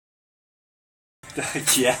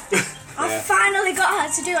Yeah. I finally got her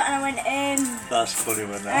to do it, and I went, That's funny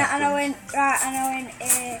when that and I went, right, and I went,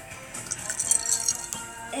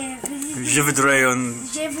 Je voudrais un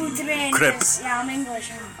crepe. Yeah, I'm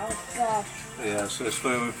English. Oh God. Yeah, so it's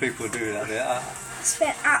funny when people do that. I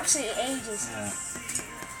spent absolutely ages. Yeah.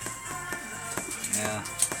 Yeah.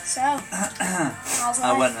 So, how's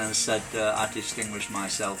I went and said I distinguished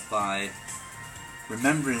myself by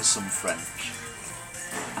remembering some French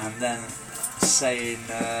and then saying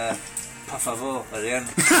 "par favor" at the end.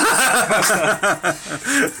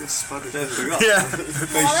 Yeah.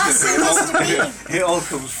 Well, that's Mr. Bean. It all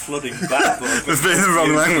comes flooding back. It's been the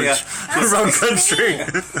wrong language. The wrong country.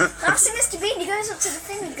 That's Mr. Bean. He goes up to the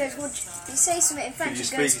thing and he goes, well, you say something in French. He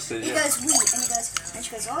goes, oui, and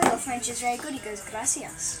she goes, oh, your French is very good. He goes,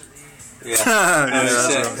 gracias. Yeah.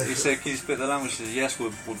 He said, can you speak the language? He says, yes,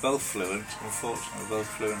 we're both fluent. Unfortunately, we're both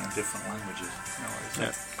fluent in different languages.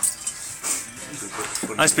 Yeah.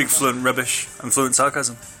 I speak fluent rubbish and fluent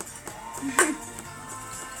sarcasm.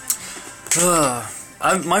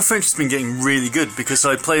 My French has been getting really good because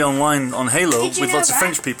I play online on Halo with lots of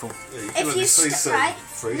French people. If you right,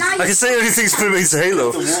 I can say anything related to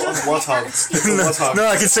Halo. No,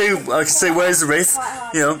 I can say where's the wraith?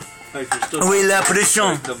 You know. Oui,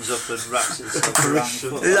 l'apparition. Comes up and wraps itself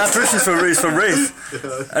around. The apparition is for wraith,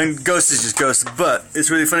 and ghost is just ghost. But it's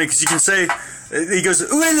really funny because you can say, he goes,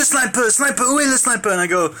 où est le sniper? Sniper, où est le sniper? And I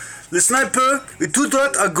go, le sniper est tout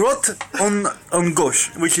droit à droite en gauche,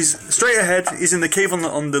 which is straight ahead. He's in the cave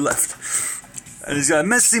on the left. And he's like,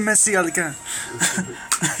 merci, Alika.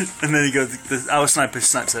 And then he goes, our sniper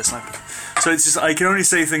snipes their sniper. So it's just, I can only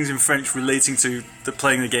say things in French relating to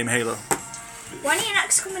playing the game Halo. When are you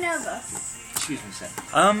next coming over? Excuse me, sir.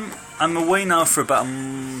 I'm away now for about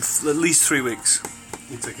at least 3 weeks.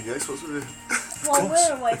 You taking the Xbox with you? Well,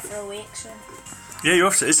 we're away for a week, so... Yeah, you're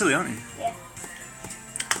off to Italy, aren't you? Yeah.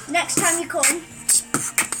 Next time you come,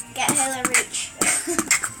 get Halo Reach.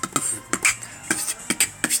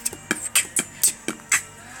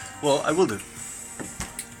 Well, I will do.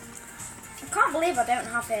 I can't believe I don't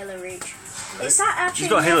have Halo Reach. It's that actually.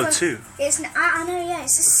 You've got Halo 2. It's I know, yeah.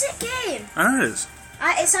 It's a sick game. I know it is.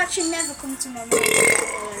 It's actually never come to my mind.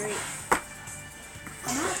 Halo Reach.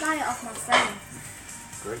 I might buy it off my friend.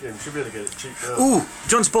 Great game. Should be able to get it cheap now. Ooh,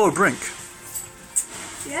 John Spore Brink.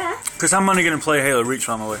 Yeah. Because I'm only going to play Halo Reach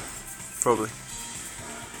while I'm away. Probably.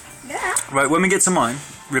 Yeah. Right, when we get to mine,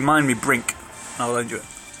 remind me Brink. And I'll lend you it.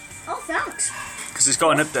 Oh, thanks. Because it's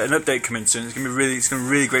got an update coming soon. It's going to be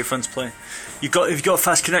really great fun to play. If you've got a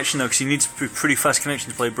fast connection though, because you need to be pretty fast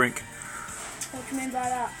connection to play Brink. What do you mean by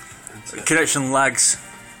that? Connection lags.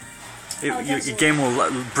 Your game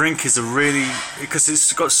will. Brink is a really, because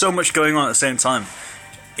it's got so much going on at the same time.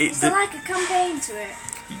 Is there like a campaign to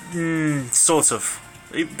it? Sort of.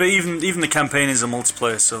 But even the campaign is a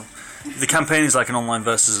multiplayer, so the campaign is like an online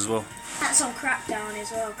versus as well. That's on Crackdown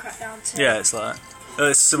as well. Crackdown 2. Yeah, it's like that.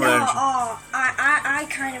 It's similar. No, I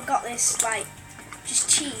kind of got this like just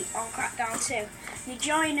cheat on Crackdown 2. You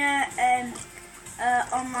join a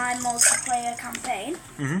online multiplayer campaign,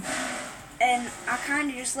 and I kind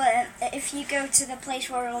of just learned that if you go to the place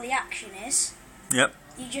where all the action is, yep,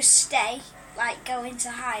 you just stay, like go into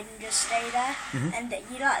hide and just stay there, and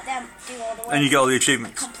you let them do all the work. And you get all the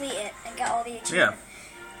achievements. Complete it and get all the achievements. Yeah.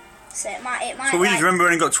 So it might. So we just remember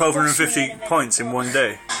when he got 1,250 points in one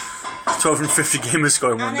day. 1,250 gamer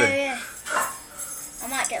score in one day. Yeah. I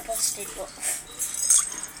might get busted, but.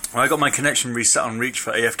 Well, I got my connection reset on Reach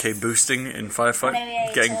for AFK boosting in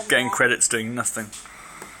Firefight, getting credits doing nothing.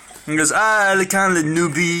 And he goes, le can le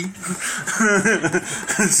newbie.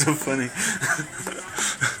 It's so funny.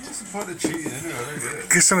 What's the point of cheating anyway? I don't get it.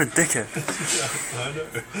 Because I'm a dickhead. Yeah, I know.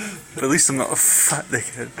 But at least I'm not a fat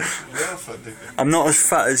dickhead. You are a fat dickhead. I'm not as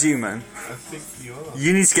fat as you, man. I think you are.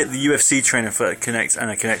 You need to get the UFC trainer for Connect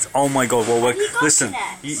and a Connect. Oh my god, well, listen.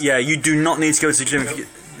 Yeah, you do not need to go to the gym.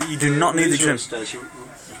 You do not need the gym.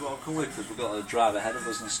 Well, come with us, we've got to drive ahead of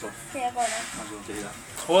us and stuff. Yeah, go on then. Might as well do that.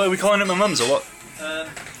 Well, are we calling it my mum's or what?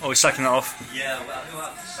 Oh, we're sacking that off. Yeah, well, I think we'll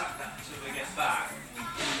have to sack that until we get back. When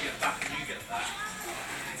we get back and you get back.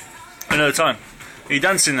 Another time. Are you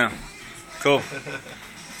dancing now? Cool.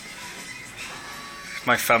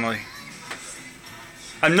 My family.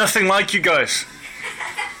 I'm nothing like you guys.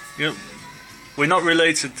 You know, we're not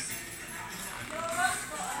related.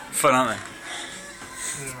 Fun, aren't they?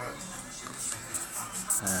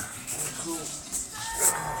 Yeah.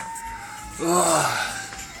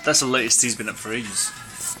 Oh, that's the latest he's been up for ages.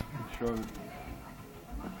 Sure.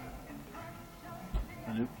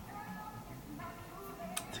 Hello.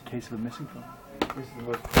 It's a case of a missing film. This is the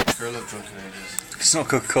most girl I've drunk in ages. It's not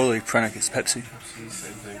Coca-Cola, Pranic, it's Pepsi. It's the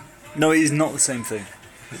same thing. No, it is not the same thing.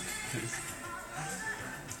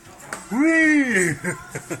 Whee!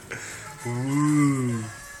 Ooh.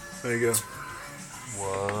 There you go.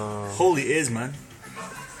 Wow. Holy ears, man.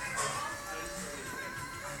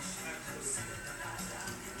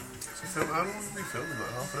 So how long have we filmed?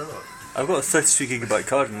 Like half an hour? I've got a 32GB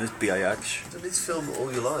card in this biatch. You don't need to film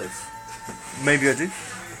all your life. Maybe I do.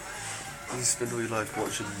 You spend all your life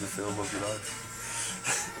watching the film of your life.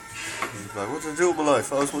 You're like, what did I do with my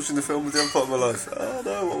life? I was watching the film of the other part of my life. Oh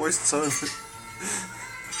no, what a waste of time.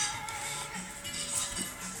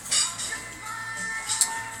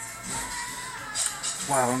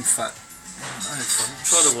 Wow, I'm fat. I'm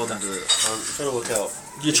trying to wonder. I'm trying to work out.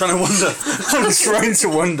 You're trying to wonder. I'm trying to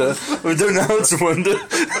wonder. I don't know how to wonder.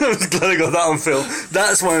 I'm glad I got that on film.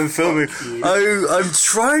 That's why I'm filming. I'm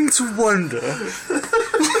trying to wonder.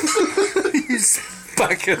 You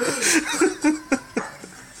spacker.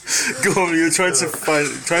 Go on, you're trying to find.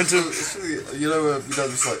 You know,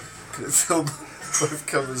 just like film both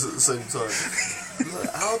cameras at the same time.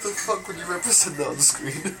 Like, how the fuck would you represent that on the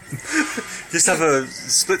screen? Just have a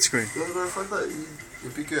split screen. No, I find that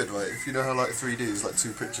it'd be good, right? If you know how like 3D is like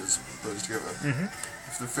two pictures merged together.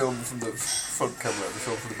 If the film from the front camera and the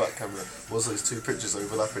film from the back camera was those two pictures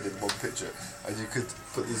overlapping in one picture, and you could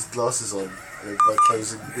put these glasses on, and then by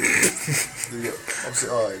closing the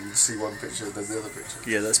opposite eye, you'd see one picture and then the other picture.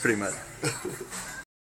 Yeah, that's pretty mad.